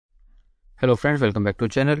Hello friends, welcome back to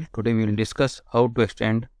channel. Today we will discuss how to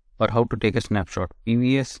extend or how to take a snapshot.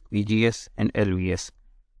 PVS, VGS and LVS.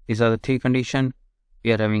 These are the three conditions.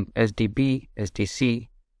 We are having SDP, STC.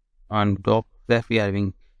 On top left we are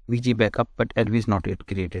having VG backup, but LV is not yet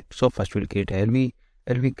created. So first we'll create LV.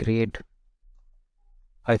 LV create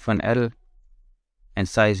 -L and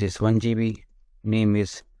size is 1 GB. Name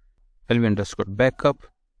is LV underscore backup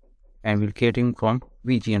and we'll creating from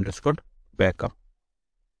VG underscore backup.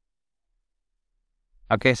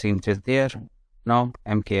 Okay, since it's there, now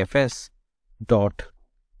mkfs dot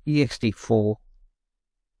ext4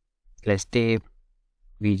 /tab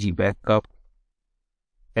vg backup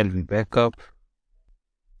lv backup.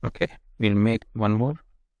 Okay, we'll make one more,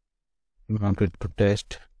 mount it to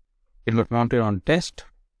test. It got mounted on test.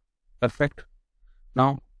 Perfect.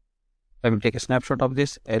 Now I will take a snapshot of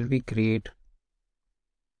this. lv create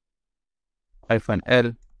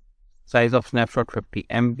 -L, size of snapshot 50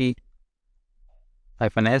 MB.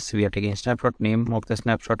 -S, we are taking snapshot. Name of the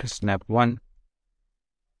snapshot is snap1,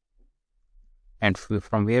 and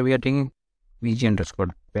from where we are taking VG underscore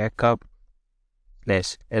backup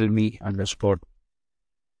 /LV underscore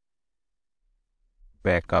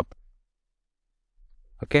backup.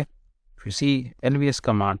 Okay, if you see LVS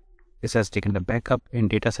command, this has taken the backup and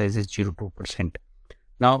data size is 0.2%.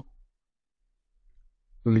 Now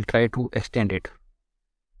we will try to extend it.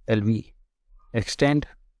 LV extend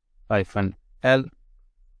 -L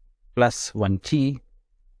 +1G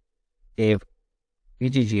save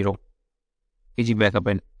VG0, VG backup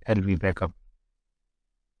and LV backup.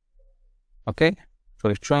 Okay, so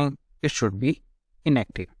it's showing it should be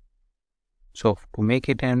inactive. So to make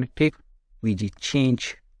it inactive, VG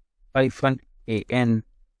change -AN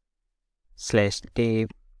 /tab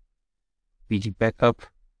VG backup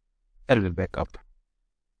LV backup.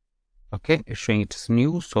 Okay, it's showing it's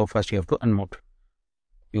new. So first you have to unmount.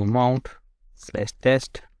 You mount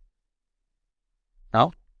 /test.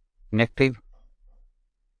 Now inactive.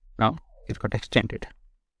 Now it got extended.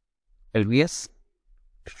 LVS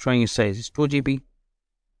showing its size is 2 GB.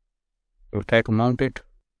 We'll try to mount it.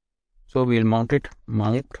 So we'll mount it.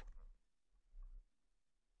 Mount.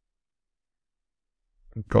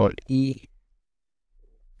 Control E.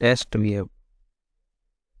 Test. We have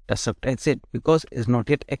the subtext it because it's not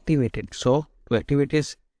yet activated. So to activate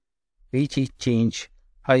is VG change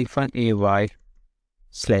 -AY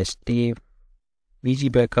 /tab VG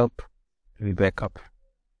backup LV backup.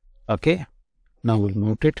 Okay, now we'll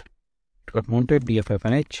mount it. It got mounted.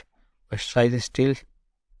 df-h, but size is still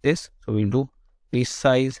this, so we'll do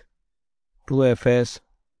resize 2fs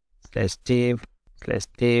 /tab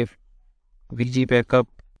VG backup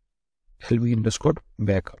LV underscore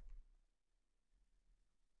backup.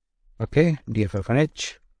 Okay,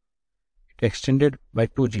 df-h, it extended by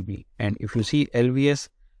 2 GB, and if you see LVS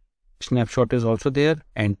snapshot is also there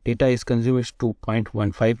and data is consumed is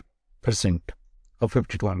 2.15% of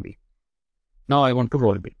 52 MB. Now I want to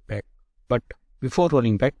roll it back, but before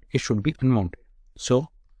rolling back it should be unmounted. So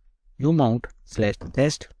you mount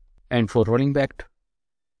 /test, and for rolling back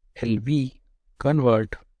LV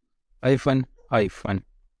convert -/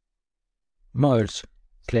 merge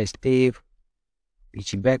 /tab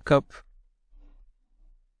VG backup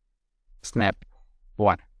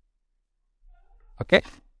snap1. Okay,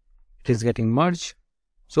 it is getting merged,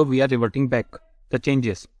 so we are reverting back the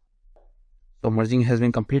changes. So merging has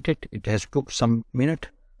been completed. It has took some minute.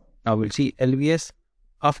 Now we'll see LVS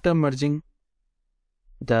after merging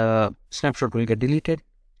the snapshot will get deleted,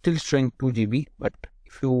 still showing 2 GB, but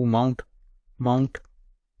if you mount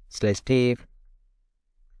 /tab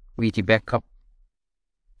VG backup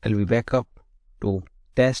LV backup to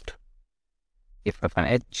test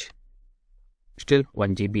df-h, still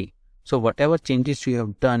 1 GB. So whatever changes you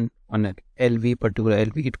have done on a particular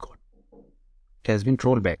LV, it has been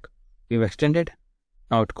rolled back. We've extended,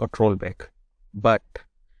 now it got rolled back. But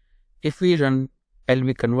if we run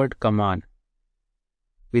LV convert command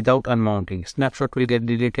without unmounting, snapshot will get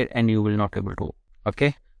deleted and you will not able to,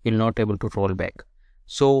 you'll not able to roll back.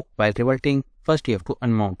 So while reverting, first you have to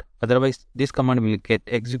unmount, otherwise this command will get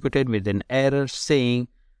executed with an error saying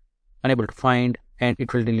unable to find, and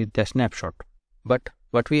it will delete the snapshot. But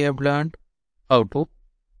what we have learned, how to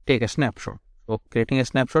take a snapshot. So creating a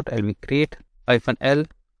snapshot, LV create -L,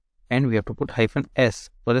 and we have to put -S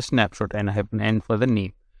for the snapshot and -N for the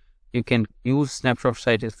name. You can use snapshot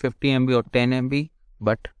size is 50 MB or 10 MB,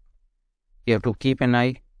 but you have to keep an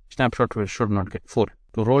eye, snapshot should not get full.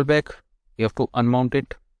 To roll back, you have to unmount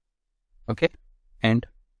it. Okay, and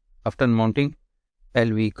after unmounting,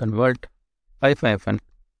 LV convert -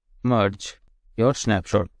 merge your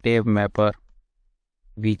snapshot tab mapper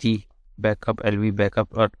VG backup LV backup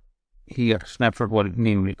or here snapshot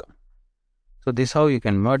name will come. So this is how you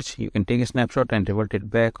can merge. You can take a snapshot and revert it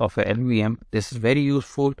back of a LVM. This is very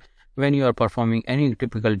useful when you are performing any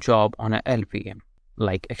typical job on a LVM,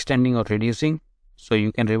 like extending or reducing. So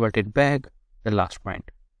you can revert it back the last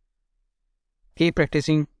point. Keep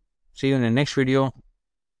practicing. See you in the next video.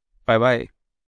 Bye bye.